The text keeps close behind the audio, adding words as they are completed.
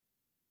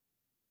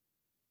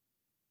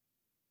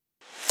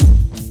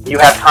You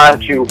have time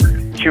to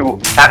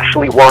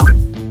actually work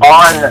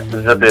on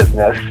the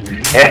business.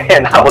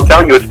 And I will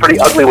tell you, it's pretty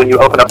ugly when you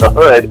open up the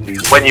hood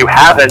when you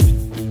haven't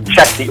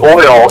checked the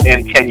oil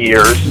in 10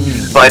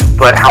 years.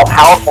 But how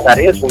powerful that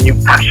is when you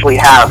actually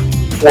have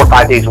 4 or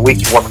 5 days a week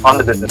to work on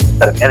the business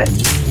instead of in it.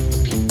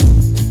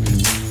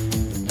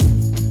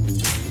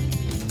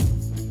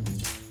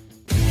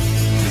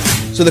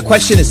 So the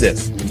question is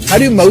this: how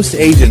do most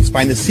agents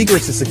find the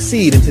secrets to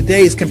succeed in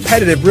today's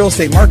competitive real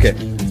estate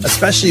market,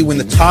 especially when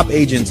the top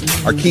agents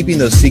are keeping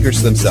those secrets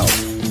to themselves?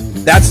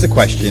 That's the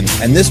question,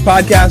 and this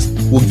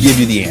podcast will give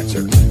you the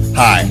answer.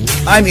 Hi,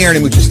 I'm Aaron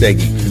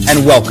Amuchastegui,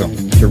 and welcome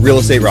to Real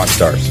Estate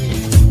Rockstars.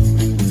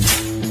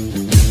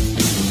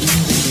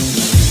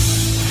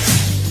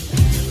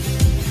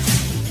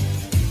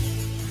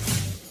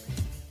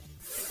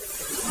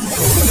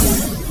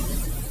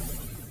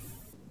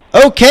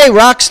 Okay,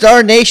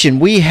 Rockstar Nation,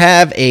 we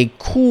have a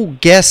cool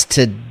guest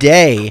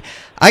today.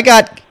 I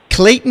got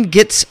Clayton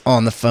Gitz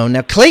on the phone.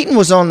 Now, Clayton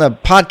was on the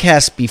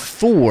podcast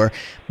before,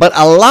 but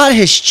a lot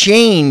has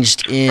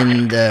changed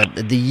in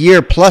the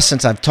year plus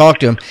since I've talked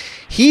to him.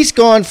 He's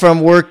gone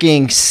from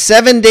working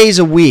 7 days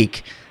a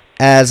week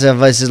as of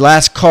his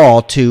last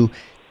call to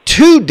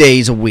 2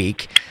 days a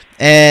week.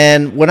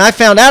 And when I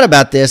found out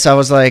about this, I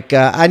was like,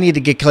 I need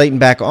to get Clayton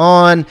back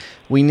on.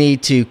 We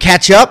need to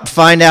catch up,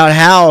 find out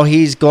how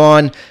he's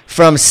gone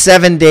from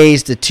 7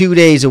 days to 2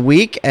 days a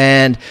week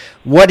and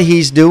what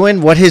he's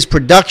doing, what his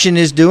production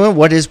is doing,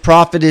 what his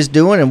profit is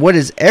doing, and what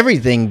is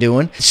everything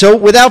doing. So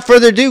without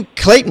further ado,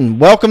 Clayton,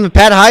 welcome to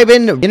Pat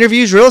Hiban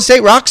Interviews Real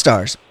Estate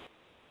Rockstars.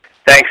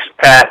 Thanks,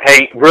 Pat.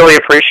 Hey, really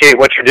appreciate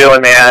what you're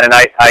doing, man. And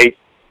I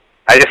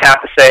just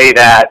have to say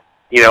that,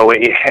 you know,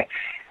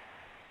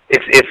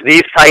 it's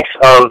these types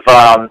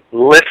of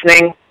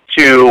listening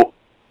to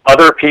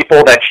other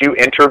people that you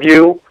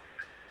interview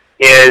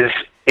is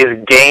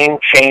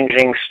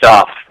game-changing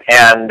stuff.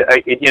 And,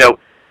 you know,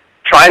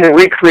 trying to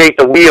recreate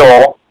the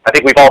wheel, I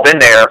think we've all been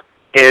there,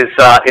 is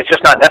it's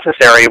just not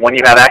necessary when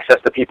you have access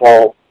to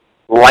people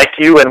like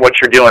you and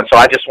what you're doing. So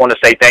I just want to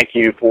say thank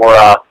you for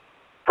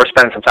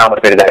spending some time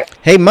with me today.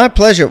 Hey, my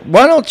pleasure.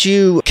 Why don't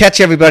you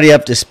catch everybody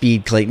up to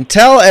speed, Clayton?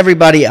 Tell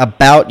everybody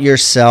about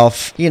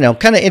yourself, you know,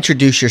 kind of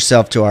introduce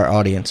yourself to our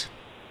audience.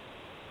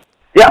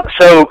 Yeah,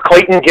 so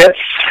Clayton Gitz.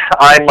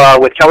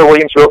 I'm with Keller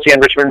Williams Realty in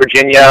Richmond,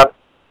 Virginia.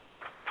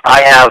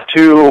 I have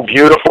 2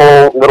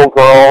 beautiful little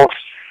girls,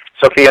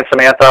 Sophia and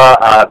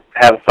Samantha.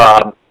 Have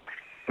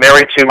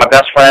married to my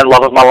best friend,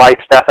 love of my life,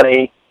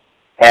 Stephanie,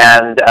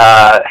 and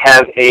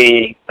have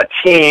a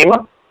team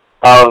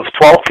of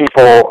 12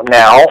 people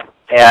now,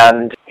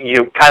 and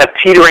you kind of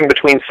teetering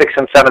between 6th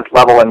and 7th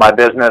level in my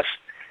business.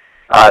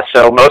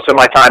 So most of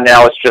my time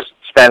now is just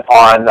spent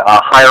on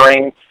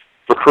hiring,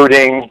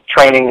 recruiting,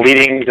 training,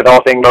 leading,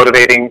 developing,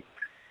 motivating.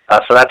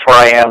 So that's where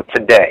I am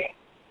today.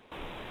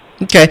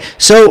 Okay.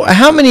 So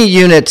how many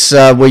units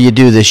will you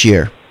do this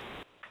year?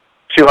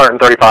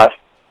 235.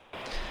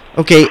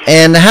 Okay.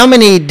 And how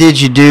many did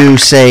you do,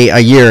 say, a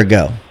year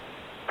ago?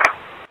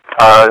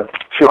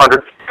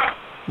 200.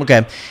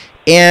 Okay.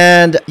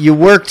 And you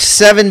worked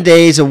 7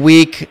 days a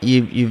week.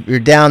 You're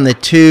down to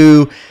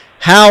 2.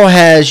 How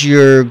has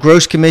your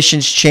gross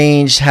commissions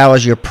changed? How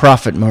has your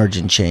profit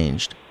margin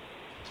changed?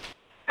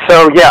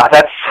 So, yeah,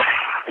 that's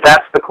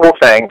the cool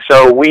thing.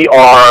 So we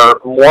are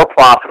more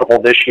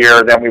profitable this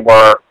year than we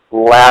were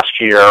last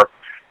year.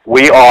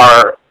 We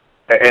are,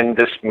 and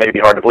this may be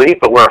hard to believe,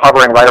 but we're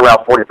hovering right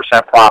around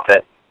 40%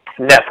 profit,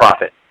 net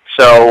profit.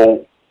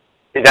 So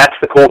that's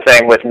the cool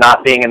thing with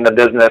not being in the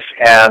business.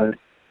 And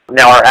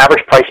now our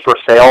average price per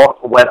sale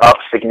went up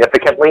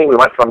significantly. We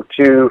went from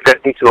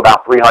 $250 to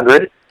about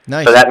 $300.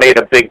 Nice. So that made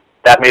a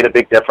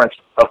big difference,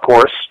 of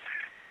course.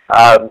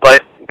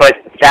 But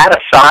that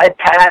aside,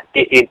 Pat,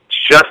 it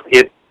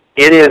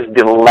is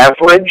the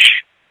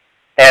leverage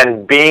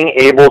and being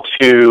able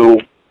to,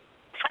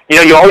 you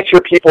know, you always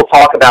hear people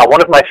talk about,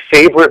 one of my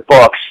favorite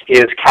books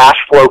is Cash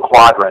Flow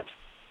Quadrant,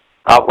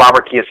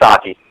 Robert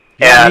Kiyosaki.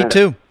 Yeah, and, me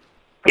too.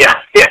 Yeah.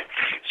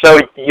 So,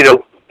 you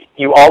know,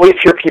 you always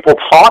hear people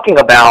talking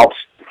about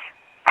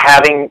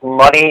having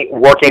money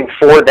working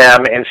for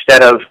them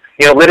instead of,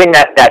 you know, living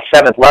that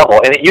 7th level.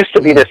 And it used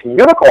to be this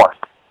unicorn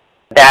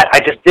that I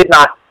just did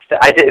not,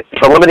 it's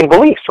a limiting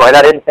beliefs, right?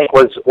 I didn't think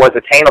was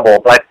attainable.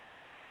 But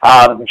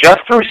just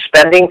through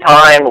spending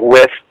time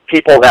with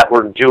people that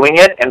were doing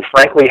it, and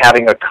frankly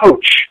having a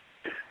coach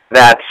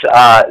that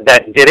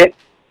did it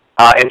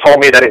and told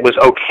me that it was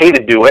okay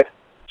to do it,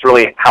 it's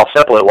really how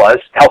simple it was,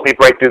 helped me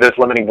break through those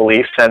limiting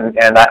beliefs, and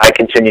I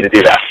continue to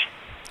do that.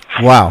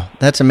 Wow,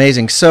 that's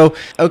amazing. So,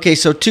 okay,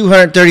 so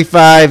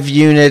 235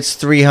 units,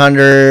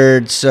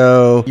 300,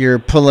 so you're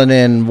pulling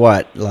in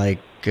what,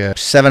 like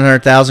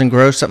 700,000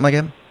 gross, something like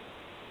that?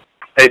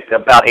 It's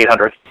about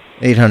 800.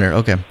 800,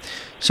 okay.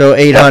 So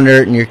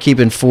 800, and you're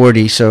keeping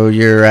 40, so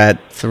you're at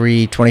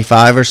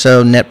 325 or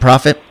so net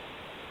profit?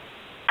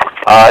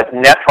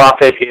 Net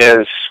profit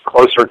is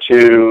closer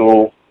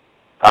to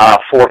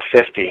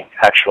 450,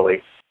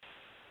 actually.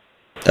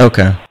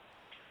 Okay.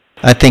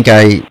 I think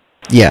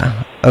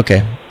yeah,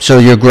 okay. So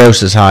your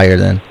gross is higher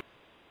then?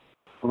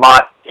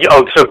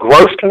 So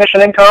gross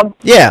commission income?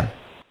 Yeah.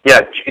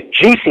 Yeah,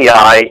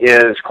 GCI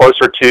is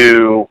closer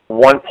to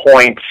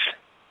 1.6,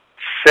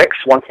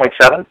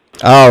 1.7.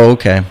 Oh,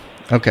 okay.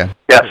 Okay.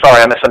 Yeah,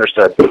 sorry, I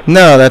misunderstood.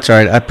 No, that's all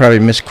right. I probably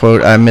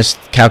I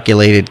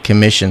miscalculated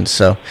commissions.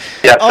 So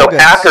yeah, so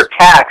after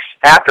tax,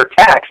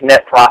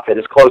 net profit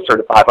is closer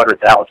to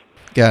 $500,000.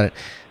 Got it.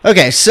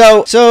 Okay,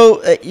 so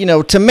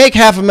to make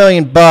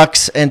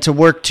 $500,000 and to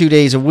work 2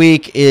 days a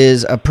week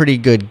is a pretty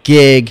good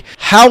gig.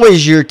 How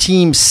is your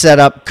team set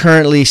up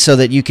currently so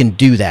that you can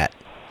do that?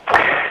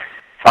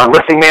 A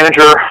listing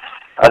manager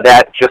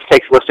that just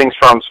takes listings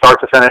from start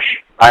to finish.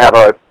 I have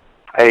a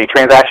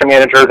transaction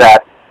manager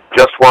that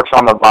just works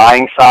on the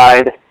buying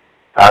side,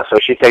 so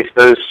she takes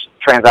those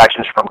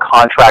transactions from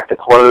contract to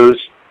close.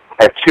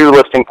 I have 2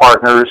 listing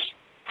partners,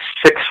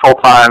 6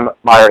 full-time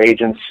buyer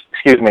agents,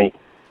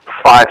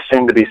 5,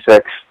 soon to be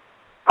 6.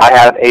 I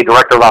have a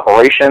director of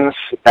operations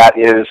that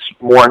is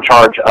more in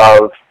charge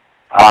of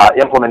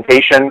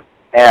implementation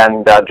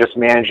and just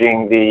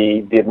managing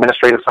the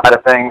administrative side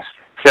of things.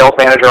 Sales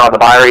manager on the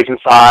buyer agent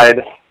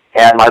side,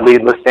 and my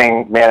lead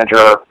listing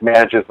manager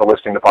manages the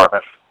listing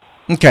department.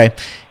 Okay.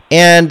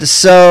 And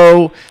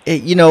so,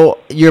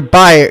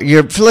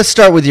 let's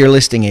start with your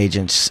listing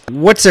agents.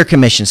 What's their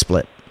commission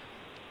split?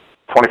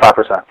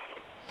 25%.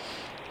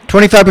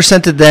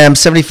 25% to them,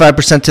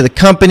 75% to the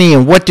company,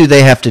 and what do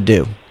they have to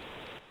do?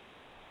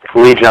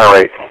 Lead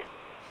generate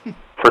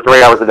for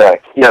 3 hours a day.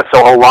 Yeah,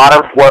 so a lot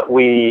of our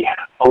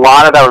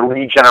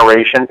lead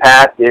generation,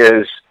 Pat,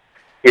 is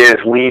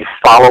lead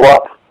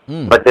follow-up,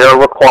 but they're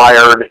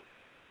required.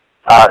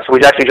 So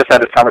we actually just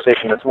had this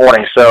conversation this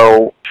morning.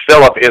 So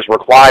Philip is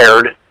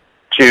required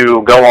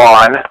to go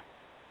on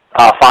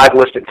 5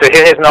 listings. To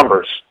hit his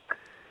numbers,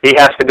 he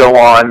has to go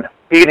on.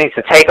 He needs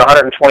to take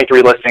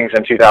 123 listings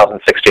in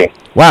 2016.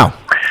 Wow.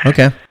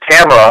 Okay.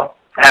 Tamara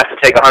has to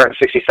take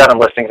 167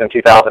 listings in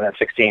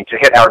 2016 to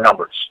hit our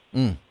numbers.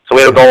 So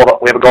we have a goal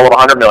of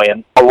 100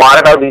 million. A lot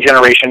of our lead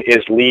generation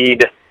is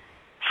lead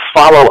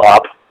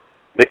follow-up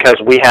because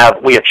we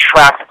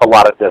attract a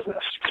lot of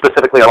business,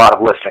 specifically a lot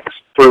of listings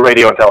through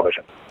radio and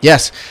television.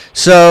 Yes.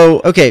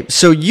 So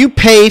you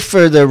pay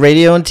for the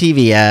radio and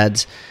TV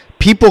ads.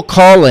 People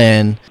call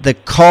in. The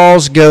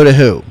calls go to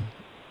who?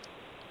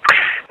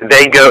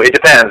 They go. It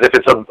depends. If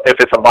it's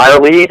a buyer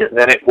lead,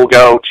 then it will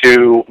go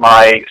to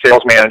my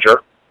sales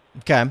manager.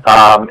 Okay.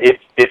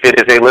 If it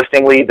is a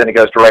listing lead, then it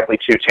goes directly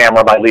to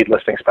Tamara, my lead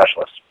listing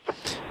specialist.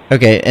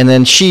 Okay, and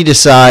then she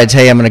decides,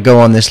 hey, I'm going to go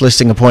on this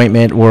listing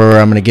appointment, or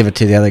I'm going to give it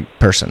to the other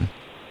person.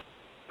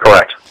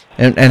 Correct.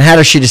 And how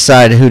does she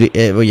decide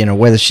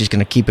whether she's going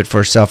to keep it for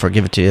herself or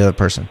give it to the other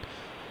person?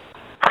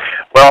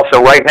 Well,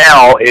 so right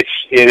now it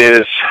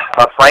is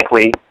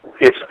frankly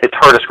it's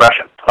her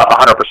discretion,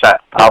 100%.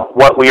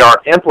 What we are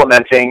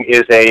implementing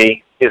is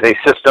a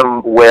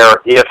system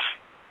where if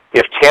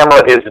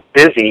Tamara is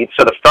busy,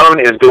 so her phone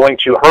is going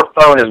to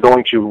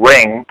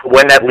ring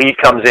when that lead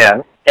comes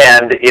in,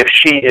 and if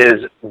she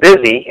is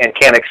busy and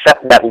can't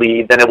accept that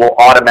lead, then it will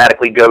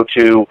automatically go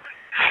to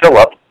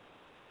Philip,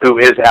 who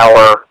is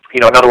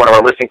another one of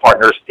our listing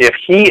partners. If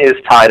he is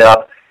tied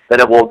up,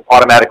 then it will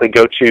automatically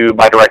go to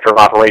my director of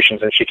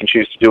operations, and she can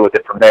choose to do with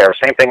it from there.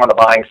 Same thing on the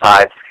buying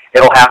side.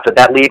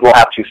 That lead will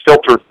have to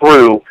filter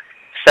through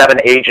 7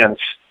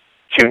 agents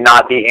to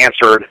not be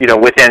answered,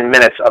 within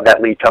minutes of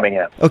that lead coming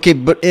in. Okay,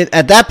 but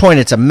at that point,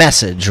 it's a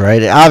message,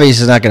 right? It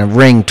obviously is not going to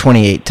ring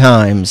 28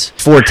 times,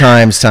 4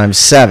 times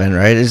 7,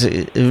 right?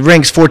 It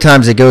rings 4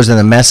 times, it goes in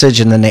the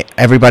message, and then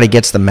everybody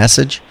gets the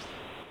message?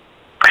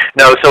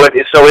 No,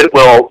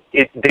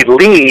 the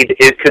lead,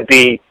 it could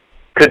be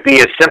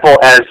as simple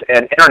as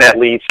an internet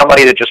lead,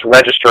 somebody that just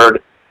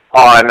registered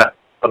on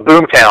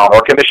Boomtown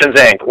or Commissions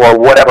Inc. or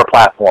whatever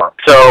platform.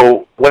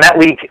 So when that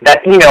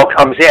email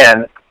comes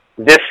in,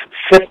 this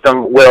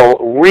system will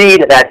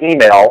read that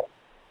email,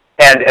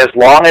 and as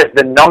long as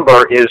the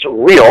number is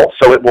real,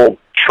 so it will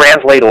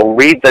translate or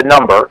read the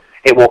number,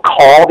 it will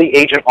call the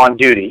agent on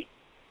duty.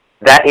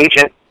 That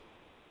agent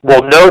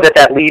will know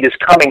that lead is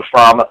coming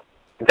from,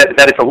 that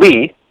it's a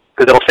lead,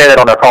 because it'll say that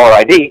on their caller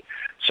ID.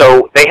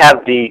 So they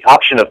have the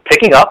option of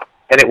picking up,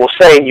 and it will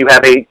say you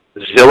have a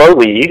Zillow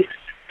lead.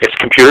 It's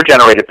computer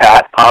generated,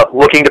 Pat,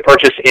 looking to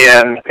purchase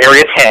in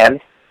area 10,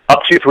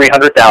 up to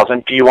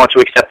 $300,000. Do you want to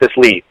accept this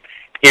lead?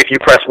 If you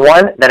press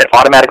 1, then it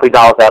automatically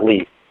dials that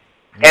lead,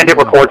 and it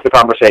records the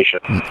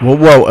conversation.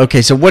 Whoa.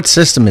 Okay, so what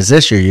system is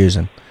this you're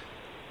using?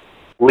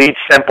 Lead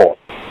Simple.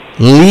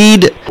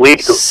 Lead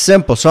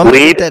Simple. So I'm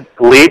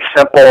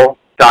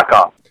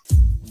LeadSimple.com.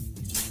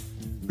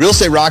 Real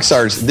Estate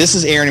Rockstars, this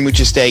is Aaron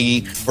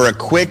Amuchastegui for a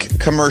quick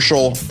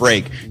commercial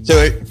break.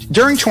 So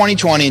during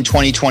 2020 and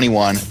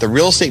 2021, the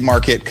real estate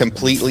market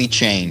completely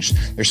changed.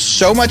 There's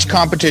so much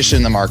competition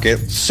in the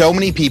market, so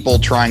many people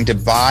trying to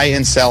buy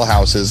and sell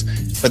houses,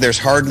 but there's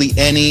hardly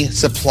any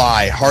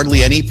supply,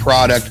 hardly any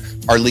product,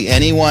 hardly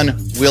anyone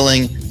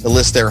willing to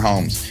list their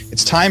homes.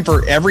 It's time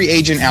for every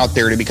agent out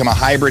there to become a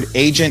hybrid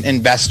agent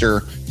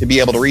investor, to be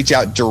able to reach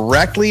out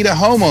directly to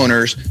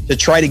homeowners to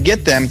try to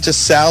get them to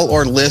sell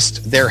or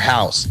list their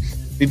house.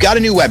 We've got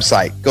a new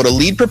website. Go to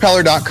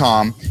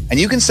leadpropeller.com and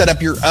you can set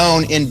up your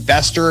own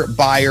investor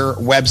buyer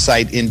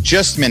website in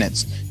just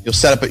minutes. You'll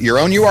set up your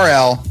own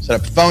URL,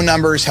 set up phone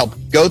numbers, help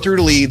go through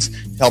to leads,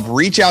 help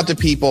reach out to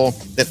people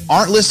that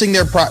aren't listing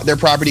their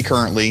property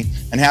currently,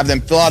 and have them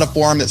fill out a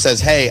form that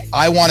says, hey,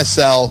 I want to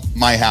sell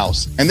my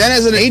house. And then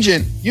as an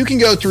agent, you can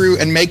go through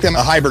and make them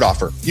a hybrid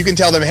offer. You can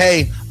tell them,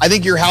 hey, I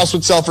think your house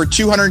would sell for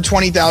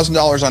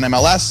 $220,000 on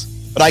MLS,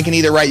 but I can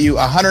either write you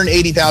a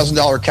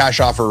 $180,000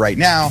 cash offer right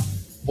now,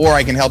 or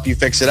I can help you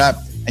fix it up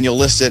and you'll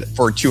list it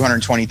for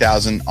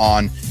 $220,000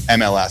 on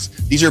MLS.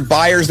 These are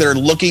buyers that are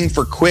looking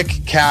for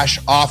quick cash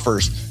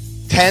offers.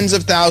 Tens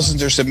of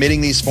thousands are submitting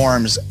these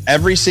forms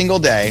every single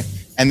day,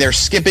 and they're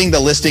skipping the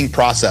listing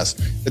process.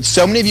 But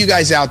so many of you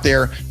guys out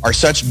there are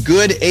such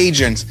good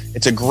agents,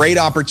 it's a great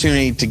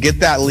opportunity to get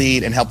that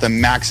lead and help them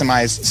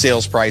maximize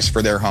sales price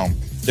for their home.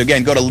 So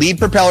again, go to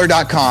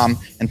leadpropeller.com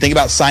and think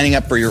about signing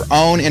up for your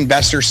own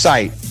investor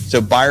site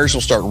so buyers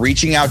will start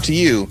reaching out to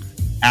you,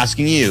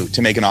 asking you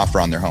to make an offer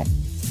on their home.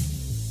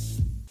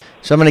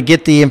 So I'm going to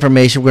get the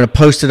information. We're going to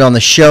post it on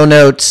the show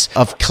notes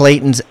of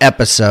Clayton's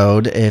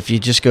episode. If you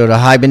just go to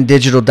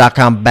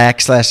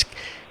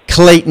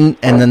hibandigital.com/Clayton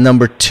and the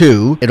number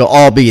 2, it'll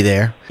all be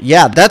there.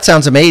 Yeah, that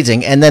sounds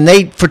amazing. And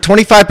then for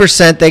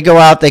 25%, they go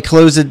out, they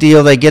close the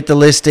deal, they get the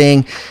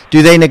listing.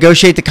 Do they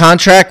negotiate the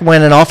contract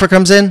when an offer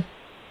comes in?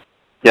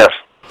 Yes.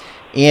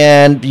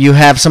 And you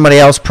have somebody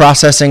else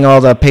processing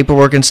all the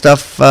paperwork and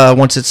stuff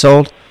once it's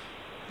sold?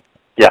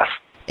 Yes.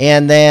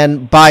 And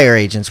then buyer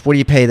agents, what do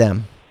you pay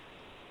them?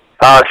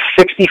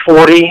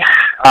 60-40,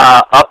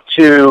 up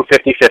to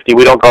 50-50.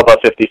 We don't go above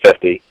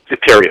 50-50,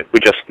 period.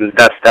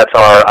 That's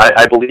our,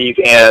 I believe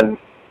in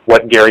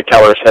what Gary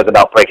Keller says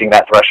about breaking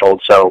that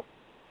threshold. So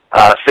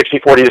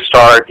 60-40 to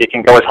start. It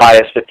can go as high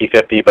as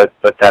 50-50, but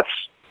that's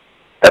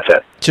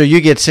it. So you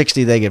get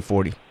 60, they get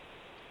 40.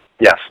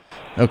 Yes.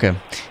 Okay.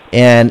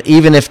 And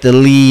even if the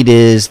lead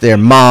is their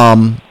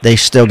mom, they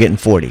still getting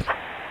 40.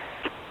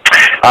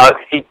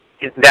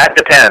 That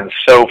depends.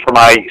 So for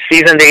my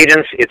seasoned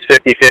agents, it's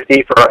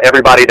 50-50. For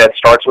everybody that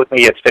starts with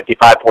me, it's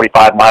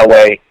 55-45 my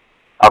way,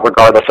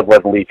 regardless of where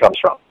the lead comes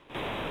from.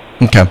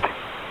 Okay.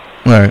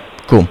 All right.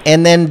 Cool.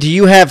 And then do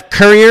you have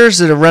couriers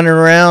that are running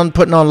around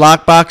putting on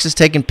lock boxes,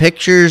 taking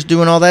pictures,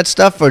 doing all that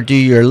stuff? Or do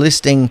your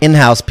listing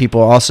in-house people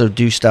also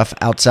do stuff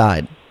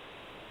outside?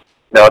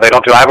 No, they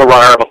don't do. I have a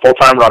runner. I have a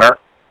full-time runner.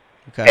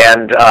 Okay.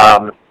 And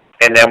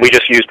then we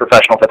just use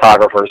professional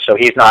photographers. So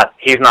he's not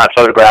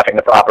photographing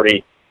the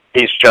property.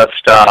 He's just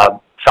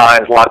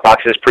signs, lock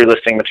boxes,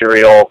 pre-listing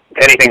material,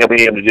 anything that we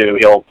need him to do,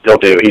 he'll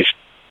do. He's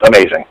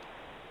amazing.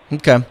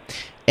 Okay.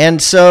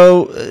 And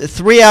so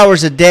 3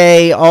 hours a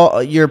day,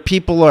 all your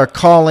people are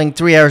calling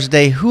 3 hours a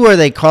day. Who are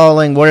they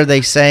calling? What are they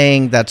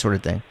saying? That sort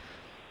of thing.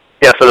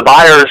 Yeah, so the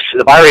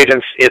buyer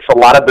agents, it's a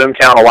lot of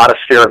boomtown, a lot of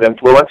sphere of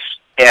influence.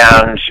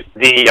 And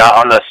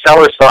on the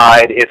seller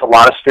side, it's a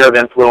lot of sphere of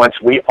influence.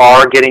 We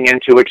are getting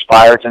into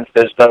expireds and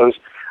FSBOs.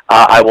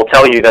 I will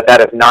tell you that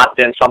has not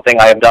been something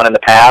I have done in the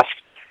past,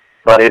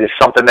 but it is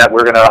something that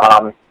we're going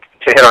to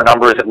hit our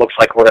numbers, it looks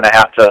like we're going to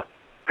have to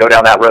go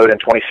down that road in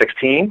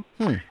 2016.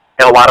 And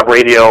a lot of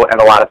radio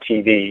and a lot of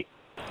TV.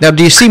 Now,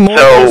 do you see more of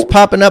those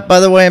popping up, by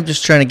the way? I'm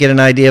just trying to get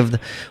an idea of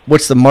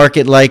what's the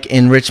market like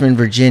in Richmond,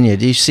 Virginia.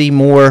 Do you see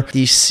more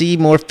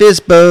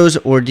FSBOs,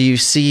 or do you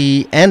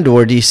see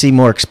more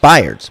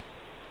expireds?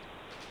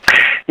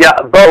 Yeah,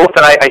 both,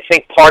 and I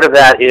think part of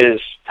that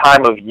is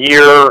time of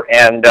year,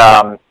 and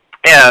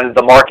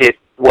the market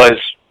was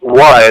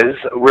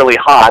really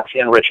hot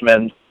in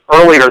Richmond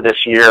earlier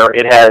this year.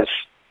 It has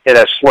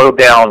slowed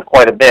down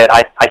quite a bit.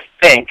 I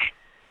think,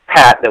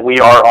 Pat, that we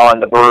are on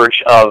the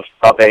verge of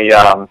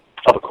a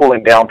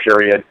cooling down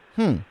period,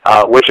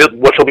 which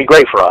will be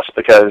great for us,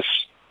 because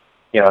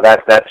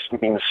that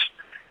means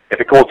if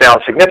it cools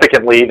down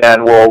significantly,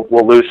 then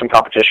we'll lose some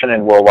competition,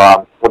 and we'll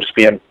just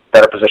be in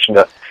better position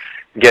to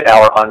get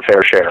our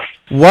unfair share.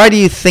 Why do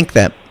you think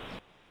that?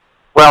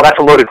 Well, that's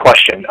a loaded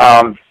question.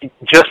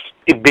 Just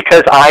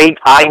because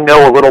I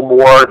know a little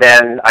more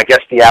than, I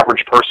guess, the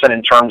average person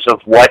in terms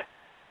of what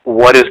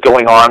is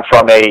going on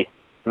from a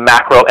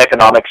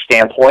macroeconomic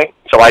standpoint.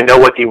 So I know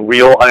what the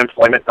real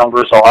unemployment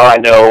numbers are. I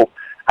know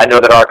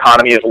that our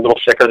economy is a little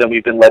sicker than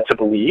we've been led to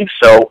believe.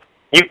 So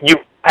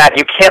Pat,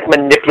 you can't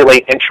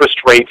manipulate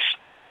interest rates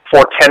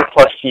for 10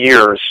 plus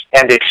years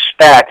and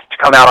expect to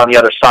come out on the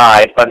other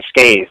side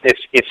unscathed.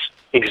 It's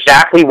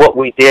exactly what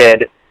we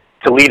did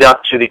to lead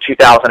up to the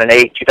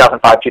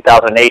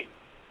 2005-2008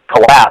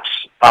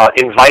 collapse,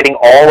 inviting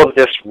all of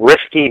this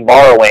risky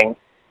borrowing,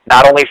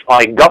 not only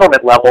on a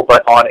government level,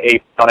 but on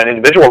an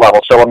individual level.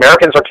 So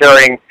Americans are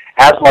carrying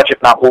as much,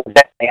 if not more,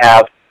 debt than they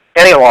have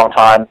in a long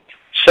time.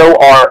 So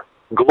are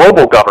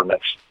global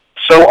governments.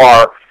 So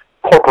are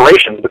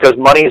corporations, because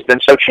money has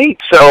been so cheap.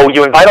 So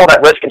you invite all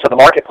that risk into the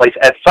marketplace.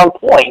 At some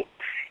point,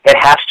 it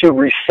has to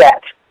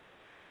reset.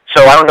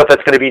 So I don't know if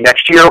that's going to be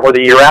next year or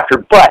the year after,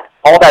 but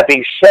all that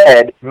being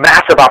said,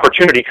 massive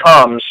opportunity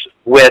comes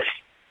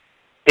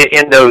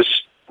in those,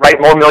 right?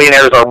 More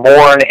millionaires are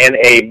born in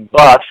a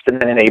bust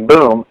than in a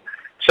boom.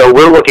 So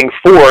we're looking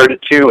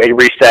forward to a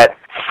reset.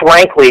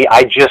 Frankly,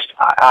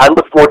 I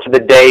look forward to the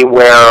day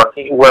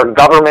where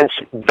governments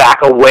back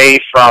away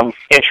from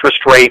interest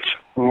rates,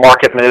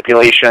 market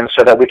manipulation,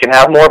 so that we can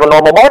have more of a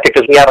normal market,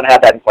 because we haven't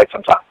had that in quite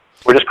some time.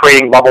 We're just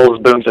creating bubbles,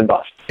 booms, and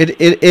busts. It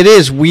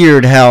is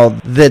weird how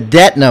the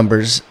debt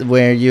numbers,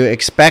 where you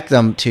expect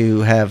them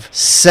to have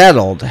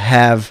settled,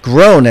 have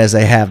grown as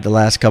they have the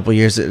last couple of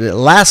years.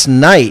 Last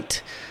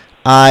night,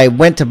 I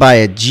went to buy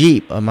a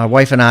Jeep. My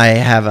wife and I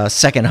have a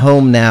second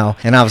home now,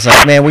 and I was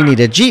like, man, we need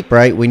a Jeep,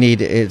 right?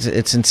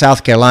 It's in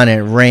South Carolina.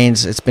 It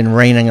rains. It's been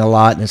raining a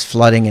lot, and it's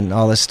flooding and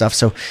all this stuff.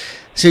 So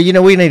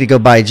we need to go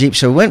buy a Jeep.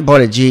 So we went and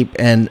bought a Jeep,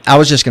 and I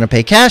was just going to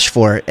pay cash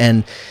for it.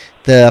 And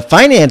the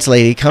finance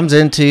lady comes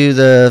into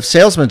the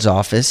salesman's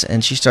office,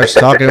 and she starts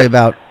talking to me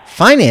about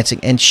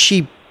financing, and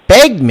she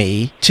begged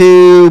me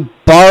to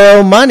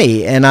borrow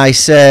money. And I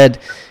said,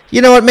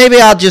 you know what, maybe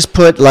I'll just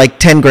put like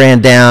 10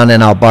 grand down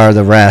and I'll borrow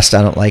the rest.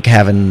 I don't like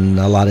having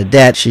a lot of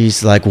debt.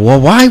 She's like, well,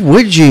 why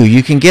would you?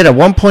 You can get a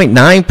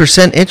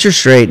 1.9%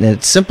 interest rate, and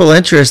it's simple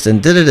interest, and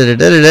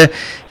da-da-da-da-da-da.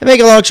 To make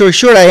a long story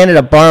short, I ended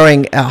up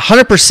borrowing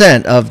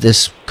 100% of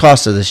this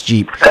cost of this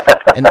Jeep,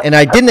 and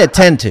I didn't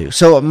intend to.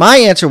 So my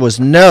answer was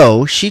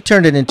no. She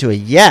turned it into a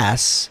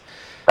yes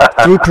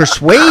through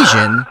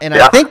persuasion, and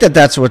I think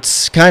that's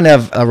what's kind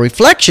of a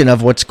reflection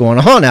of what's going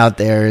on out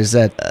there, is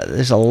that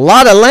there's a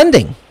lot of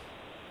lending.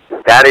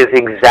 That is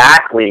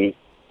exactly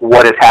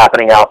what is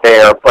happening out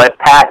there. But,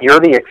 Pat, you're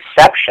the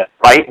exception,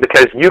 right?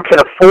 Because you can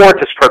afford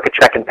to stroke a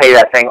check and pay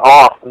that thing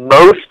off.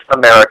 Most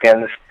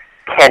Americans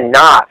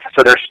cannot.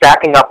 So they're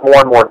stacking up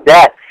more and more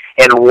debt.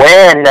 And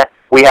when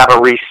we have a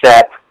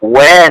reset,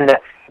 when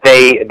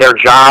their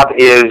job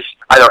is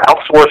either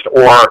outsourced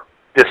or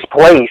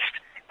displaced,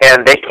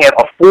 and they can't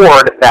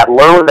afford that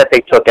loan that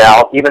they took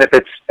out, even if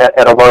it's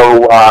at a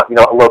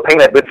low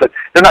payment, but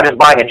they're not just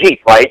buying a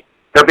Jeep, right?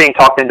 They're being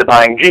talked into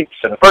buying Jeeps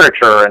and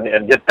furniture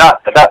and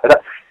da-da-da-da.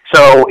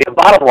 So, the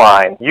bottom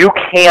line, you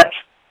can't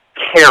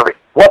carry.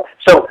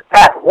 So,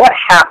 Pat, what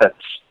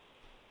happens,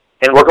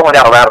 and we're going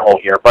down a rabbit hole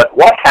here, but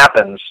what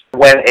happens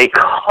when a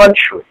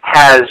country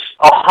has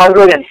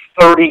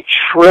 $130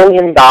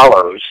 trillion,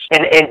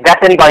 and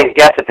that's anybody's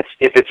guess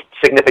if it's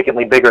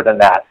significantly bigger than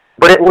that,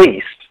 but at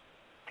least,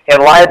 in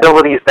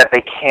liabilities that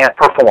they can't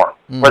perform,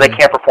 or they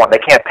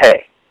can't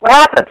pay? What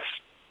happens?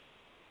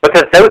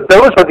 Because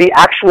those are the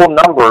actual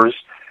numbers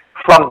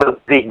from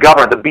the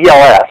government, the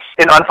BLS,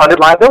 in unfunded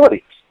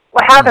liabilities.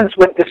 What happens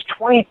with this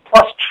 $20+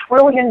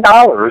 trillion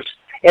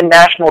in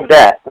national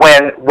debt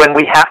when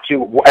we have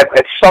to,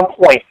 at some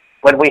point,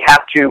 when we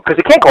have to, because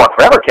it can't go on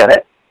forever, can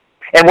it?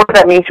 And what does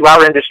that mean to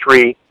our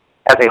industry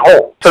as a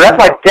whole? So that's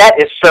why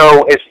that's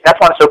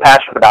why I'm so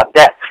passionate about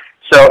debt.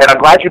 So, and I'm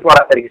glad you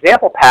brought up that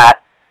example,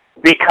 Pat,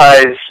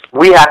 because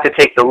we have to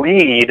take the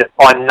lead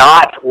on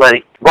not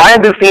letting.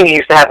 Brian Buffini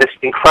used to have this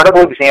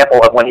incredible example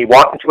of when he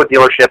walked into a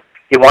dealership,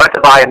 he wanted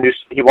to buy a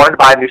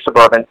new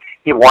Suburban,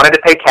 he wanted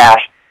to pay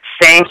cash.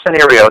 Same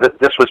scenario.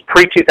 This was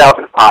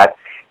pre-2005,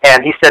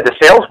 and he said the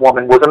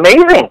saleswoman was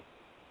amazing,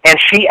 and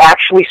she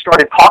actually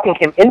started talking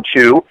him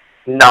into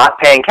not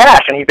paying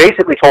cash, and he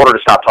basically told her to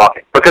stop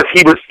talking because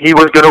he was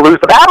going to lose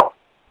the battle.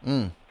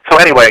 So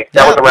anyway,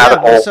 that was a rabbit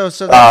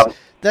hole.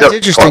 That's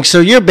interesting. So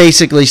you're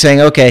basically saying,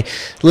 okay,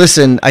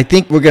 listen, I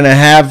think we're going to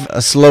have a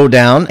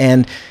slowdown,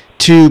 and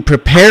to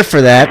prepare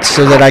for that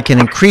so that I can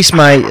increase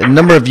my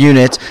number of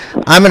units,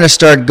 I'm going to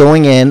start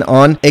going in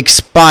on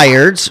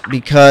expireds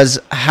because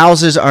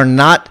houses are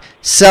not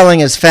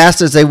selling as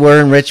fast as they were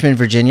in Richmond,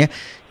 Virginia.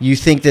 You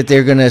think that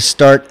they're going to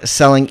start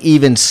selling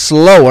even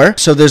slower.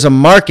 So there's a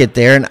market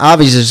there. And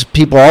obviously there's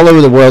people all over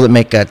the world that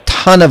make a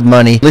ton of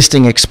money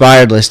listing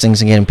expired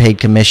listings and getting paid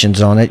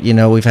commissions on it. You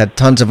know, we've had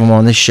tons of them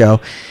on this show.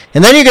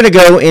 And then you're going to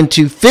go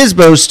into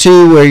FSBOs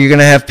too, where you're going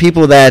to have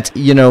people that,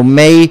 you know,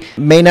 may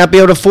not be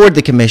able to afford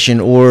the commission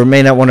or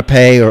may not want to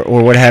pay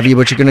or what have you,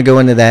 but you're going to go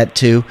into that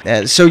too.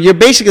 So you're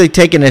basically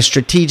taking a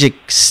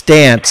strategic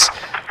stance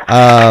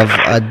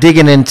of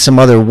digging in some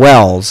other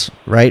wells,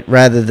 right,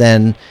 rather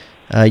than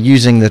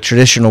using the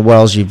traditional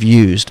wells you've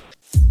used.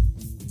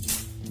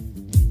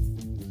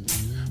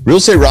 Real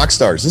Estate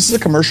Rockstars, this is a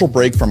commercial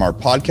break from our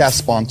podcast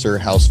sponsor,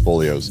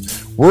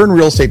 Housefolios. We're in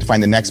real estate to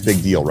find the next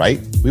big deal, right?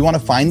 We want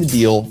to find the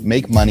deal,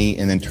 make money,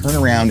 and then turn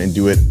around and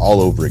do it all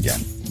over again.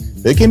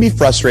 It can be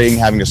frustrating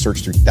having to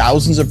search through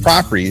thousands of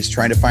properties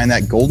trying to find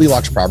that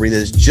Goldilocks property that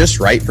is just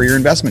right for your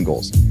investment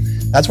goals.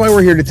 That's why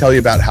we're here to tell you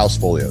about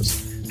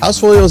Housefolios.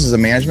 Housefolios is a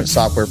management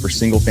software for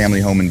single-family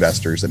home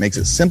investors that makes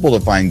it simple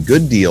to find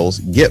good deals,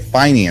 get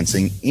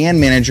financing, and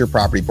manage your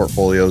property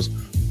portfolios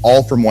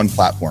all from one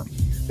platform.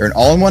 They're an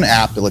all-in-one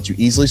app that lets you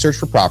easily search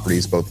for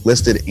properties, both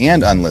listed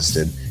and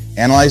unlisted,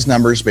 analyze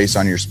numbers based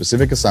on your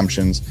specific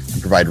assumptions,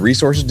 and provide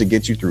resources to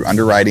get you through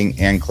underwriting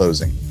and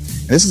closing.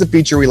 And this is a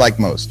feature we like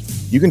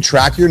most. You can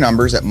track your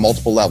numbers at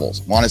multiple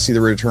levels. Want to see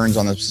the returns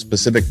on the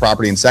specific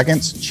property in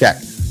seconds? Check.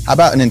 How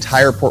about an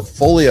entire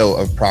portfolio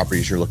of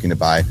properties you're looking to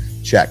buy?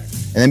 Check.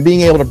 And then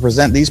being able to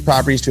present these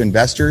properties to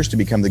investors to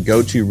become the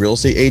go-to real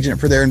estate agent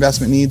for their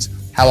investment needs,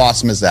 how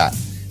awesome is that?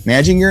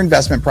 Managing your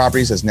investment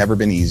properties has never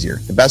been easier.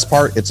 The best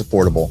part, it's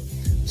affordable.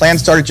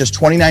 Plans start at just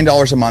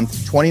 $29 a month,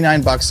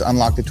 $29 to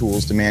unlock the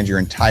tools to manage your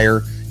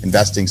entire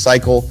investing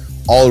cycle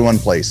all in one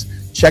place.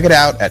 Check it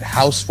out at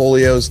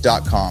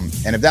housefolios.com.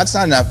 And if that's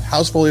not enough,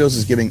 Housefolios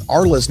is giving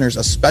our listeners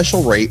a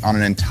special rate on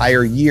an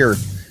entire year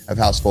of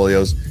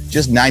Housefolios,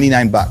 just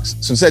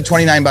 $99. So instead of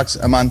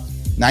 $29 a month,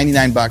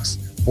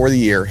 $99 for the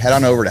year, head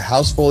on over to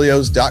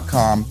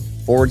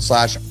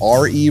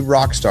housefolios.com/RE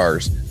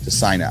Rockstars to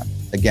sign up.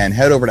 Again,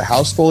 head over to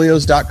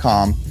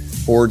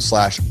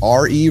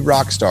housefolios.com/RE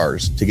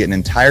Rockstars to get an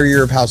entire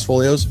year of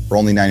Housefolios for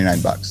only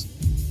 $99.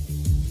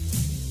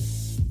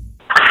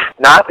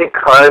 Not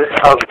because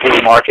of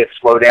the market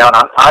slowdown.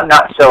 I'm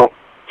not so.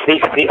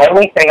 The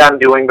only thing I'm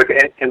doing,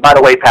 and by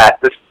the way, Pat,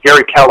 this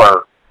Gary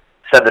Keller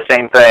said the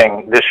same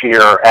thing this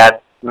year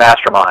at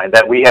Mastermind,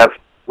 that we have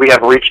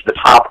reached the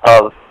top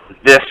of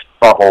this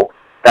bubble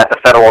that the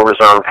Federal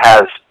Reserve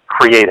has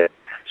created.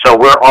 So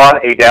we're on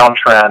a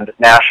downtrend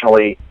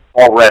nationally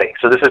already.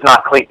 So this is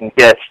not Clayton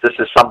Gitz. This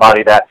is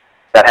somebody that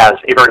has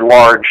a very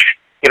large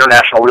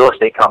international real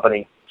estate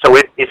company. So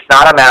it's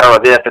not a matter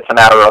of if, it's a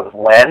matter of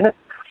when.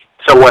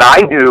 So what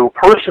I do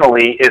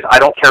personally is I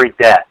don't carry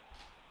debt.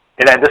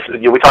 And then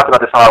we talked about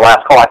this on our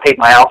last call. I paid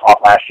my house off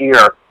last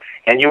year.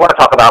 And you want to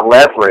talk about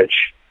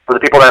leverage. For the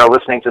people that are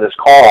listening to this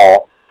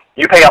call,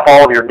 you pay off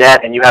all of your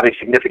debt and you have a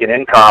significant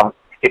income,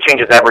 it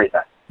changes everything.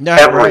 No,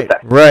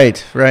 everything.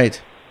 Right.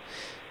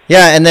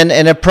 Yeah, and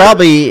it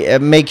probably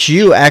makes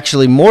you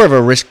actually more of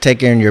a risk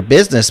taker in your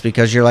business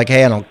because you're like,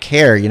 hey, I don't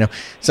care.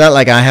 It's not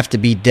like I have to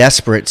be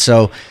desperate.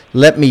 So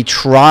let me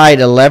try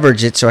to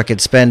leverage it so I could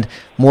spend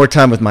more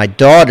time with my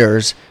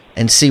daughters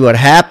and see what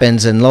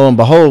happens. And lo and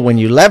behold, when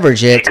you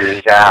leverage it,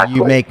 exactly,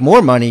 you make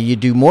more money, you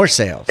do more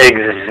sales.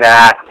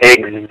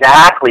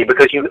 Exactly.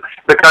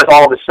 Because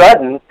all of a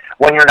sudden,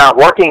 when you're not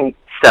working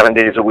 7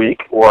 days a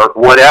week or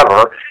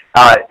whatever,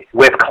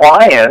 with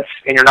clients,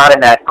 and you're not in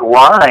that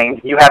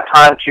grind, you have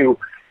time to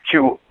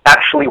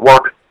actually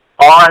work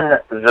on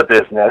the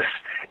business.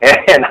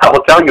 And I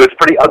will tell you, it's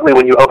pretty ugly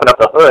when you open up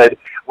the hood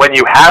when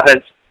you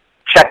haven't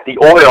checked the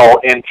oil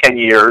in 10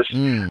 years.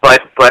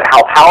 But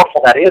how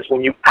powerful that is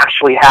when you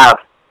actually have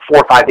 4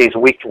 or 5 days a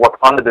week to work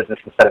on the business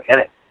instead of in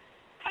it.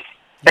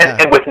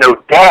 And with no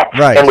debt.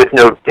 Right. And with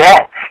no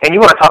debt. And you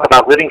want to talk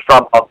about living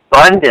from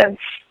abundance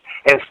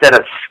instead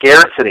of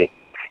scarcity.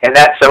 And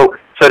that's so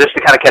just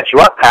to kind of catch you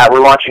up, Pat, we're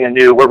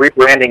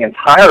rebranding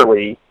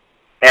entirely,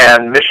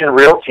 and Mission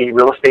Realty,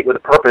 Real Estate with a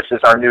Purpose,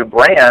 is our new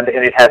brand,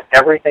 and it has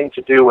everything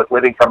to do with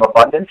living from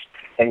abundance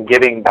and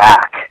giving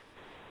back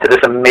to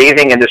this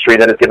amazing industry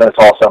that has given us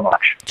all so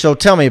much. So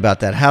tell me about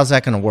that. How's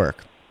that going to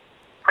work?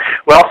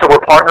 Well, so we're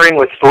partnering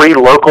with 3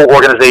 local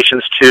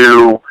organizations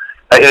to,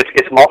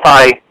 it's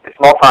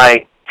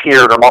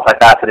multi-tiered or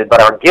multifaceted,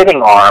 but our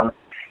giving arm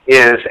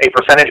is a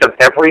percentage of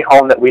every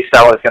home that we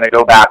sell is going to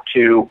go back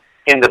to,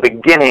 in the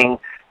beginning,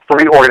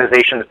 3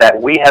 organizations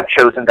that we have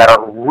chosen that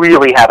are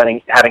really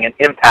having an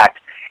impact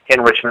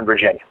in Richmond,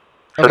 Virginia.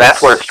 So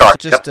that's where it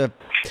starts. Just to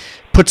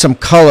put some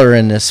color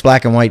in this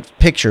black and white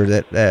picture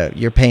that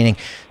you're painting.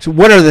 So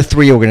what are the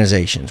 3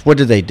 organizations? What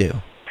do they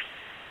do?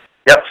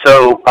 Yep.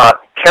 So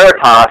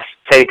Caritas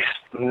takes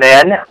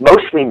men,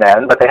 mostly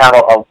men, but they have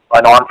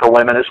an arm for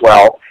women as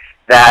well,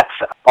 that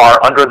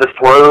are under the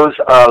throes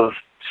of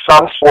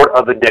some sort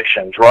of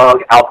addiction,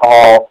 drug,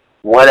 alcohol,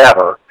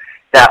 whatever,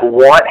 that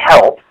want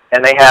help.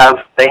 And they have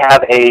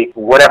a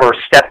whatever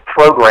step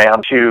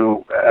program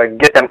to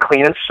get them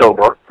clean and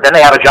sober. Then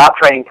they have a job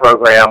training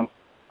program.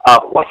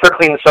 Once they're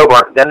clean and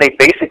sober, then they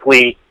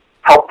basically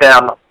help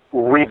them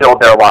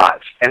rebuild their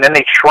lives. And then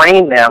they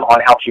train them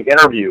on how to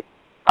interview.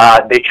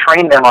 They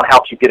train them on how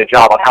to get a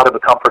job, on how to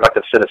become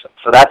productive citizens.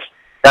 So that's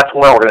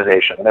one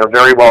organization. They're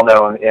very well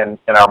known in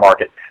our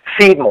market.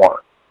 Feed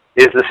More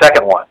is the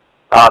second one.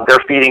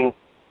 They're feeding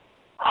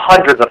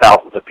hundreds of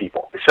thousands of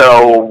people.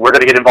 So we're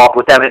going to get involved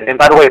with them. And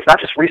by the way, it's not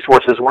just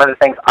resources. One of the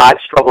things I've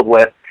struggled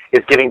with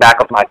is giving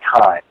back of my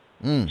time.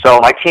 So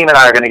my team and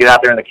I are going to get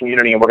out there in the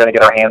community, and we're going to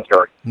get our hands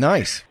dirty.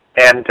 Nice.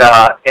 And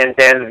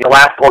then the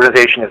last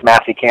organization is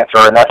Massey Cancer,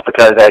 and that's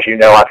because, as you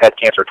know, I've had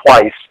cancer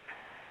twice,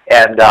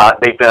 and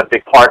they've been a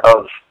big part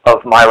of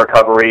my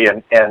recovery,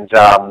 and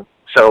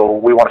so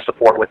we want to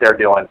support what they're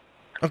doing.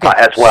 Okay.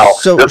 As well.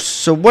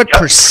 So what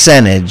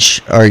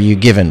percentage are you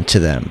giving to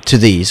them, to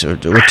these, or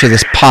to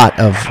this pot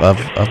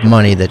of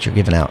money that you're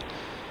giving out?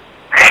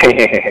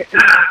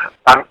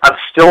 I'm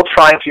still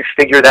trying to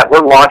figure that.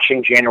 We're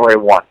launching January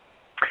 1.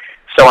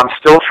 So I'm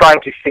still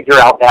trying to figure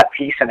out that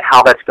piece and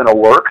how that's going to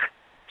work.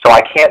 So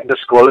I can't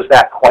disclose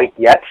that quite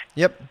yet.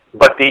 Yep.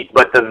 But the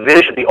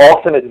vision, the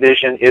ultimate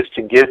vision, is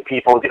to give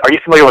people. Are you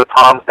familiar with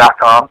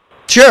Toms.com?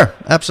 Sure,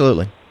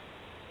 absolutely.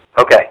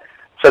 Okay.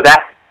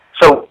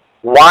 So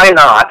why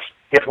not?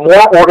 If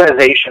more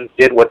organizations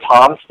did what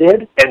Toms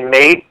did and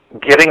made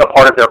giving a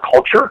part of their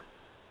culture,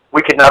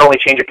 we could not only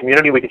change a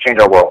community, we could change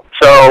our world.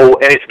 So,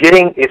 and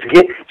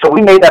so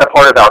we made that a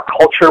part of our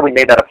culture. We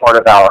made that a part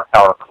of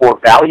our core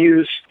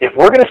values. If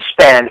we're going to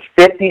spend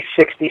 50,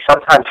 60,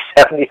 sometimes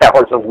 70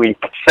 hours a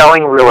week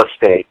selling real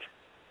estate,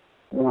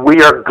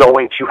 we are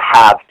going to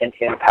have an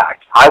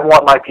impact. I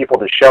want my people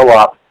to show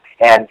up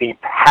and be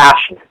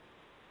passionate,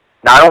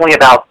 not only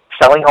about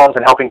selling homes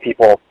and helping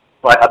people,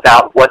 but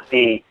about what's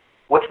the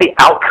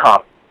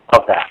outcome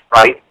of that,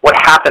 right? What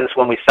happens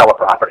when we sell a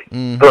property?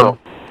 Mm-hmm. Boom.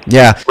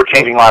 Yeah. We're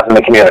changing lives in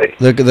the community.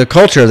 The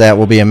culture of that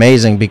will be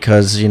amazing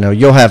because,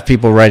 you'll have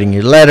people writing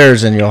you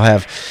letters and you'll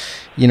have,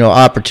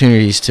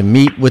 opportunities to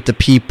meet with the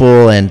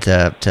people and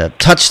to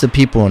touch the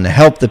people and to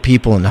help the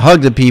people and to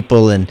hug the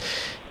people and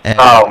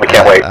we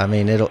can't wait. I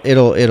mean,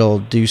 it'll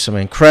do some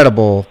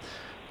incredible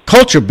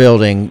culture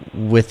building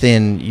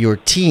within your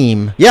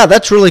team. Yeah,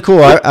 that's really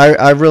cool.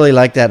 I really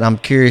like that, and I'm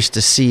curious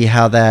to see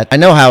how that. I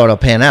know how it'll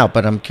pan out,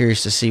 but I'm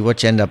curious to see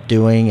what you end up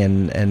doing,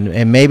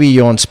 and maybe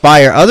you'll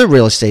inspire other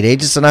real estate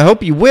agents, and I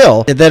hope you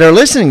will, that are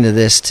listening to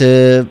this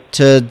to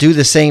do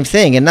the same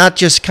thing and not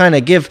just kind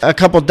of give a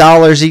couple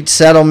dollars each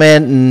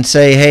settlement and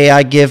say, hey,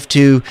 I give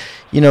to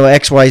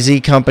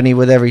XYZ company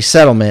with every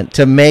settlement,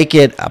 to make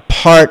it a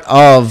part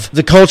of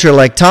the culture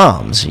like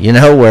Tom's,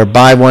 where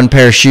buy one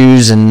pair of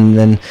shoes and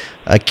then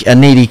a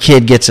needy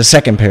kid gets a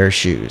second pair of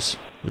shoes.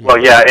 Well,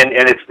 yeah, and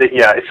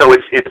so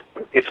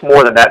it's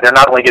more than that. They're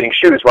not only getting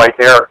shoes, right?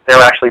 They're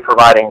actually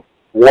providing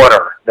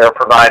water. They're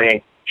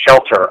providing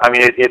shelter. I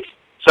mean,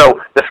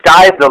 so the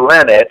sky's the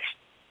limit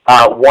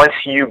once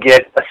you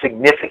get a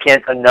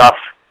significant enough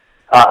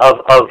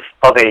of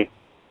a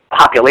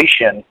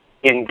population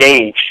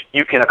engaged,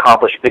 you can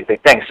accomplish big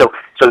things. So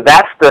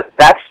that's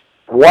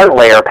one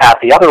layer, Pat.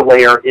 The other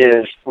layer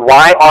is,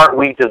 why aren't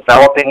we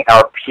developing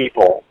our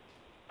people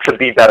to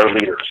be better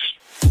leaders?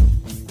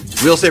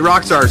 Real Estate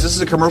Rockstars, this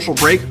is a commercial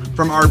break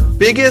from our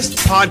biggest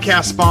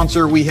podcast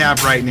sponsor we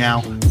have right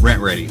now,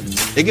 RentRedi.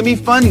 It can be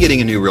fun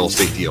getting a new real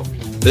estate deal,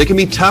 but it can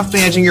be tough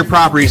managing your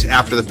properties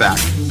after the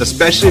fact,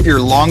 especially if you're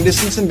long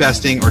distance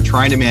investing or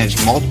trying to manage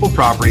multiple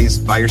properties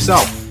by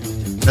yourself.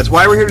 That's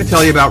why we're here to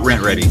tell you about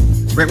RentRedi.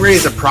 RentRedi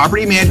is a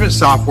property management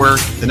software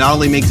that not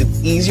only makes it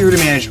easier to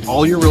manage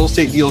all your real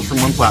estate deals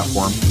from one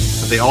platform,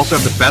 but they also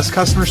have the best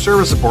customer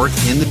service support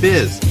in the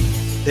biz.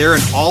 They're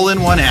an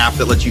all-in-one app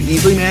that lets you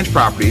easily manage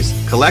properties,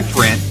 collect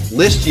rent,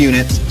 list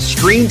units,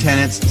 screen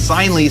tenants,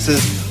 sign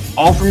leases,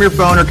 all from your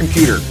phone or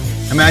computer.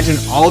 Imagine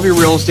all of your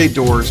real estate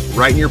doors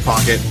right in your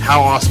pocket. How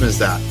awesome is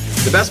that?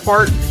 The best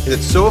part is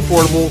it's so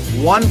affordable,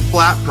 one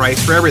flat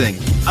price for everything.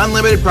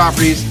 Unlimited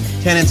properties,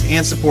 tenants,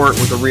 and support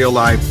with a real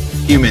live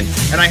human.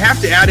 And I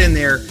have to add in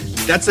there,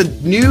 that's a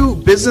new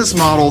business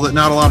model that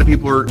not a lot of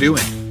people are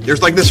doing.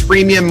 There's like this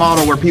freemium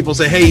model where people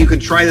say, hey, you can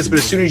try this, but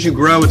as soon as you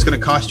grow, it's going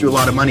to cost you a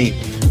lot of money.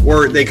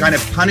 Or they kind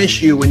of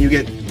punish you when you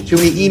get too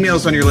many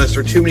emails on your list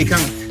or too many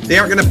They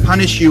aren't going to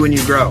punish you when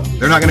you grow.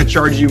 They're not going to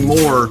charge you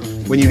more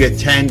when you get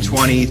 10,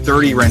 20,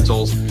 30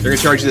 rentals. They're going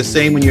to charge you the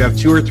same when you have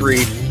 2 or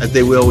 3 as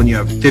they will when you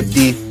have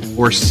 50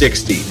 or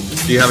 60.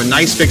 So you have a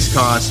nice fixed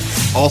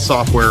cost, all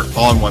software,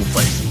 all in one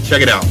place.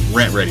 Check it out,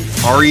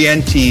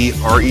 RentRedi,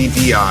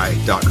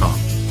 RentRedi.com.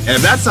 And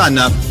if that's not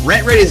enough,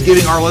 RentRedi is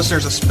giving our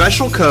listeners a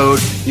special code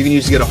you can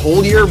use to get a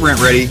whole year of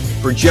RentRedi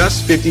for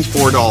just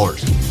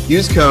 $54.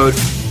 Use code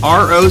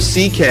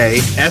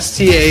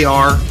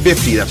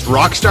ROCKSTAR50, that's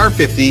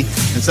Rockstar50,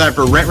 and sign up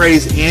for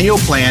RentRedi's annual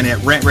plan at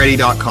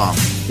RentRedi.com.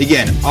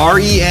 Again,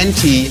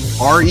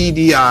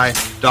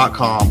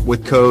 RentRedi.com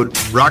with code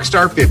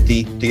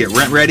Rockstar50 to get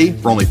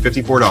RentRedi for only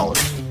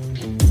 $54.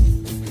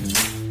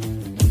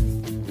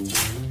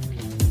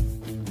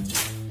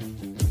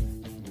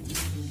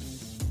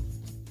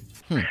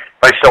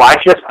 Right, so I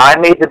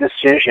made the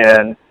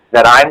decision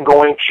that I'm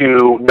going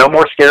to, no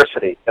more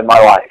scarcity in my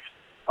life,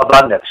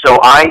 abundance. So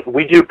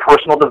we do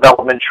personal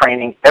development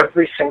training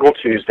every single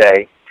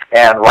Tuesday,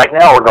 and right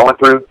now we're going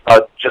through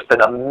just an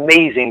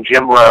amazing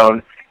Jim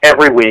Rohn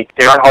every week.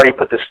 Darren Hardy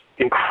put this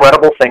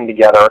incredible thing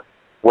together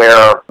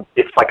where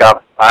it's like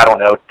a,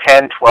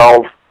 10,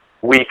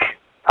 12-week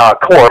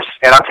course,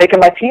 and I'm taking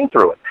my team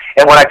through it.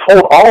 And what I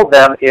told all of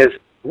them is,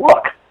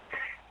 look,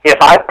 if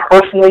I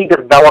personally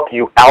develop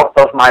you out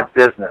of my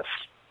business,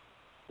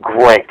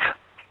 great.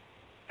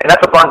 And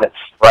that's abundance,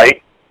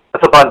 right?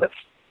 That's abundance.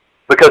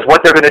 Because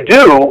what they're going to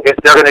do is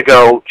they're going to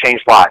go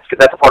change lives,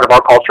 because that's a part of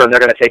our culture, and they're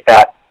going to take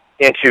that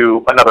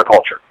into another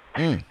culture.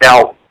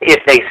 Now,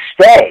 if they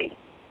stay,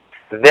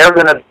 they're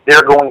going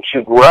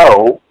to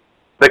grow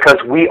because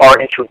we are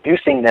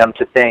introducing them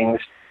to things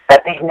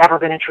that they've never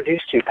been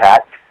introduced to,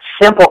 Pat.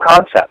 Simple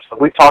concepts that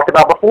we've talked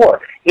about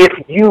before. If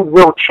you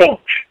will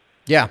change,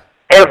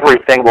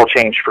 everything will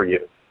change for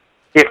you.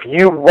 If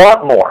you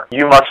want more,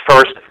 you must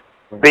first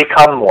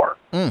become more.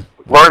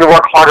 Learn to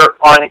work harder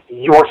on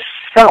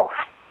yourself.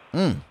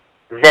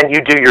 Then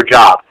you do your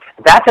job.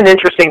 That's an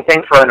interesting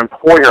thing for an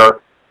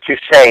employer to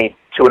say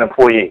to an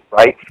employee,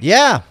 right?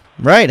 Yeah,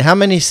 right. How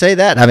many say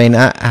that? I mean,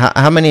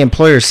 how many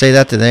employers say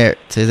that to their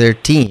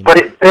team? But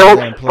it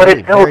builds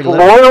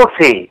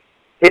loyalty.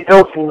 It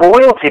builds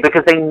loyalty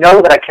because they know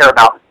that I care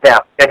about them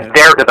and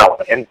their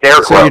development and their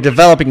growth. So you're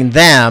developing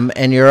them,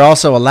 and you're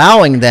also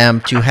allowing them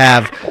to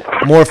have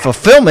more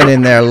fulfillment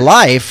in their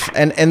life.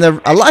 And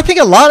I think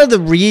a lot of the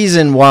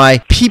reason why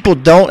people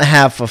don't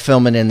have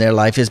fulfillment in their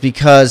life is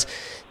because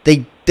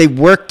they they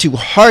work too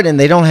hard and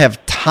they don't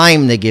have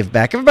time to give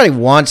back. Everybody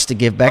wants to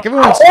give back.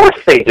 Everyone Of wants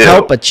course they to do.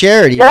 help a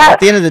charity. Yes.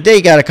 At the end of the day,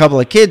 you got a couple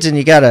of kids and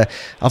you got a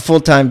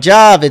full-time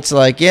job. It's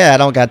like, yeah, I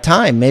don't got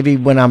time. Maybe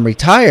when I'm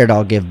retired,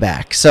 I'll give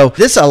back. So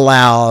this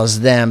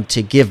allows them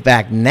to give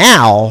back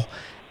now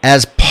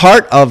as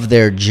part of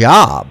their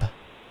job.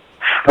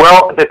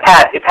 Well,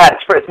 Pat,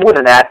 it's more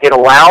than that. It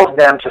allows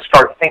them to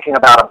start thinking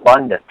about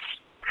abundance.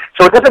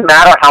 So it doesn't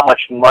matter how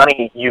much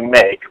money you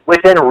make,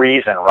 within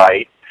reason,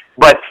 right?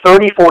 But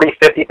 $30,000,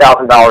 $40,000,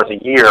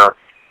 $50,000 a year,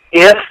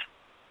 if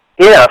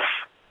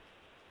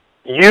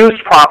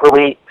used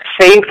properly,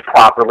 saved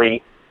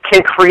properly,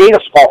 can create a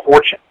small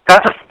fortune.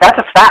 That's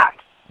a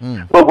fact.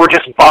 But we're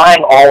just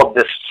buying all of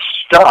this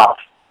stuff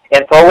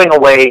and throwing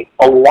away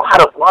a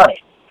lot of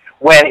money,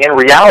 when in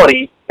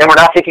reality, and we're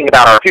not thinking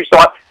about our future.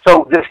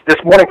 So this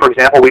morning, for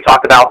example, we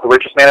talked about The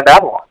Richest Man in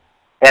Babylon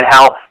and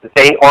how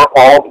they are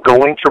all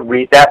going to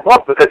read that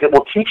book because it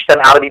will teach them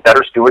how to be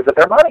better stewards of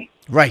their money.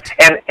 Right.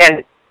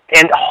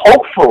 And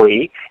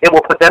hopefully it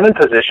will put them in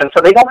position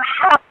so they don't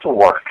have to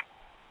work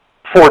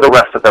for the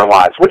rest of their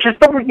lives, which is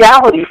the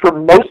reality for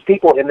most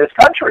people in this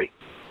country.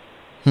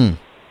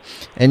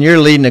 And you're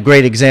leading a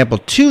great example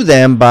to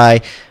them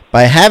by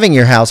having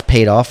your house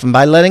paid off and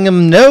by letting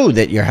them know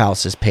that your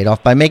house is paid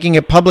off, by making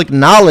it public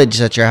knowledge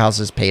that your house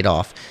is paid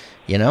off,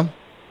 you know?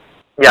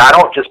 Yeah, I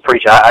don't just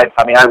preach. I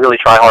mean, I really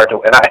try hard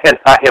to, and I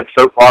am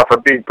so far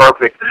from being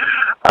perfect.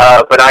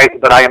 But I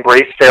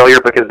embrace failure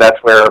because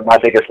that's where my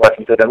biggest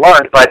lessons have been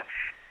learned. But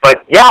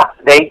yeah,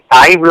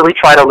 I really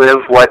try to live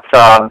what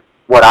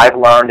I've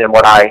learned and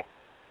what I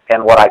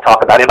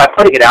talk about. And by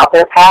putting it out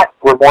there, Pat,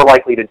 we're more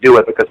likely to do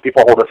it because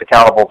people hold us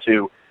accountable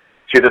to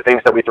the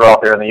things that we throw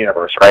out there in the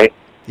universe, right?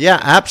 Yeah,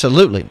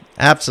 absolutely.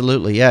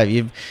 Yeah,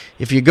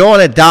 if you go on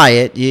a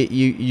diet,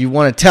 you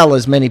want to tell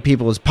as many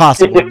people as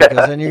possible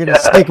because then you're going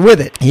to stick with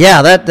it.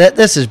 Yeah,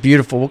 this is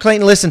beautiful. Well,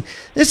 Clayton, listen,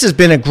 this has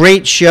been a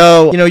great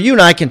show. You know, you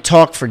and I can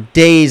talk for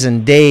days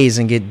and days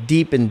and get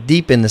deep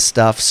into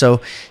stuff.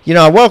 So, you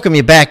know, I welcome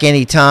you back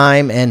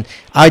anytime, and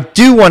I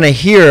do want to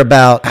hear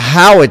about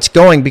how it's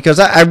going because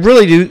I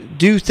really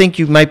do think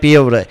you might be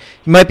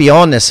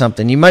on to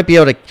something. You might be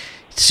able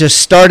to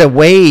start a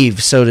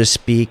wave, so to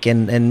speak,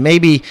 and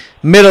maybe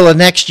middle of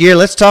next year,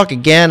 let's talk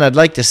again. I'd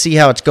like to see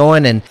how it's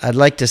going, and I'd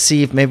like to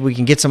see if maybe we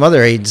can get some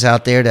other agents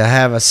out there to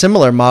have a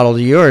similar model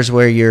to yours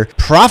where your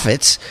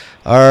profits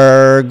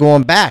are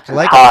going back,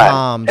 like a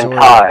Palms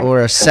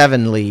or a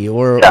Sevenly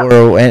or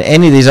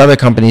any of these other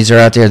companies are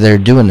out there that are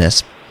doing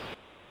this.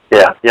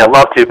 Yeah,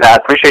 love to,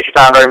 Pat. Appreciate your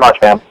time very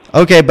much, man.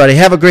 Okay, buddy.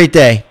 Have a great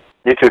day.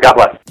 You too. God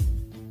bless.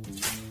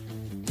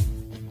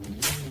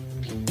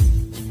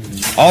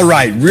 All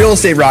right, real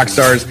estate rock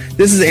stars,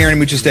 this is Aaron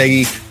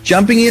Amuchastegui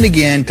jumping in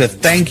again to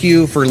thank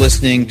you for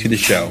listening to the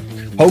show.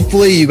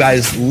 Hopefully you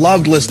guys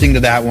loved listening to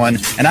that one,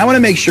 and I want to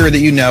make sure that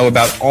you know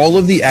about all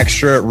of the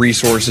extra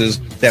resources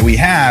that we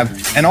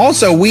have, and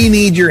also we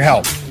need your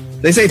help.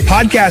 They say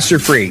podcasts are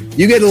free.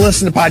 You get to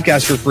listen to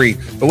podcasts for free,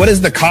 but what is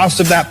the cost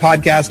of that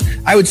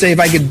podcast? I would say if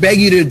I could beg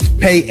you to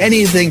pay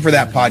anything for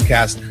that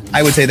podcast,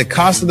 I would say the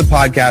cost of the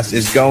podcast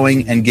is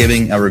going and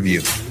giving a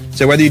review.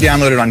 So whether you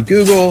download it on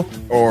Google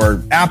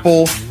or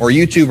Apple or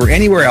YouTube or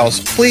anywhere else,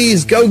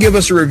 please go give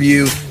us a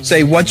review.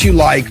 Say what you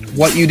liked,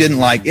 what you didn't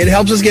like. It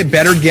helps us get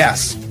better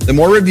guests. The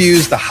more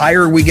reviews, the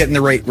higher we get in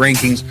the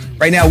rankings.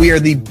 Right now, we are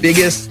the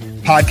biggest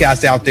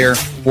podcast out there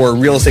for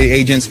real estate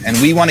agents,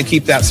 and we want to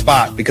keep that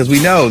spot because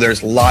we know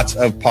there's lots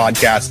of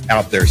podcasts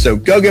out there. So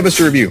go give us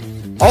a review.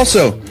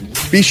 Also,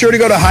 be sure to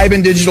go to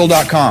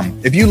hibandigital.com.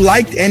 If you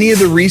liked any of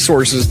the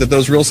resources that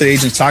those real estate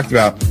agents talked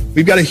about,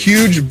 we've got a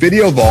huge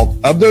video vault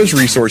of those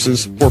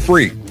resources for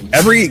free.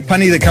 Every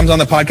penny that comes on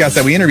the podcast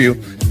that we interview,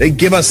 they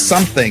give us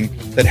something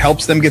that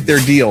helps them get their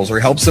deals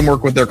or helps them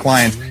work with their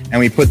clients, and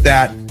we put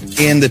that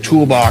in the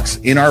toolbox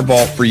in our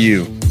vault for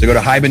you. So go to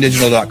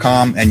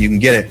hibandigital.com and you can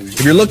get it.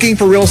 If you're looking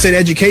for real estate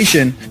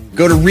education,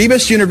 go to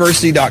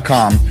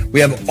rebusuniversity.com. We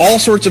have all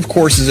sorts of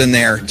courses in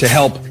there to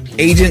help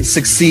agents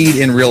succeed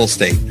in real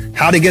estate,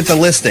 how to get the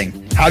listing,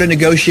 how to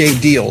negotiate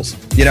deals,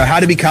 how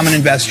to become an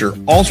investor,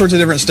 all sorts of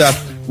different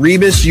stuff,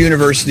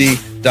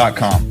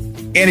 rebusuniversity.com.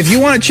 And if you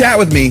want to chat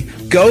with me,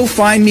 go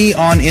find me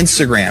on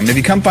Instagram. And if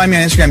you come find me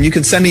on Instagram, you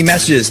can send me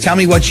messages. Tell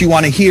me what you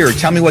want to hear.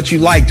 Tell me what you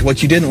liked,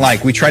 what you didn't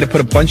like. We try to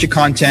put a bunch of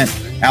content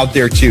out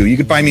there too. You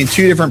can find me in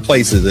two different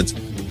places. It's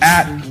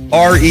at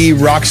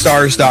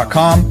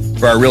rerockstars.com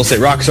for our Real Estate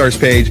Rockstars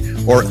page,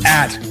 or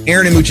at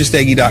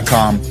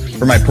aaronamuchastegui.com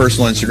for my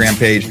personal Instagram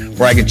page,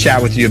 where I can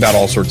chat with you about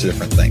all sorts of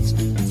different things.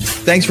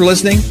 Thanks for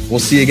listening. We'll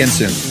see you again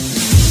soon.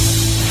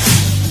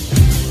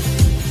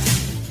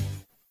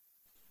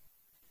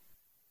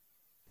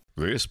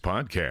 This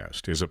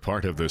podcast is a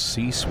part of the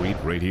C-Suite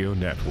Radio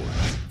Network.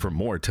 For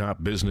more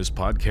top business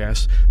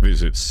podcasts,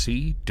 visit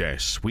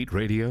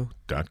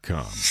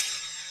c-suiteradio.com.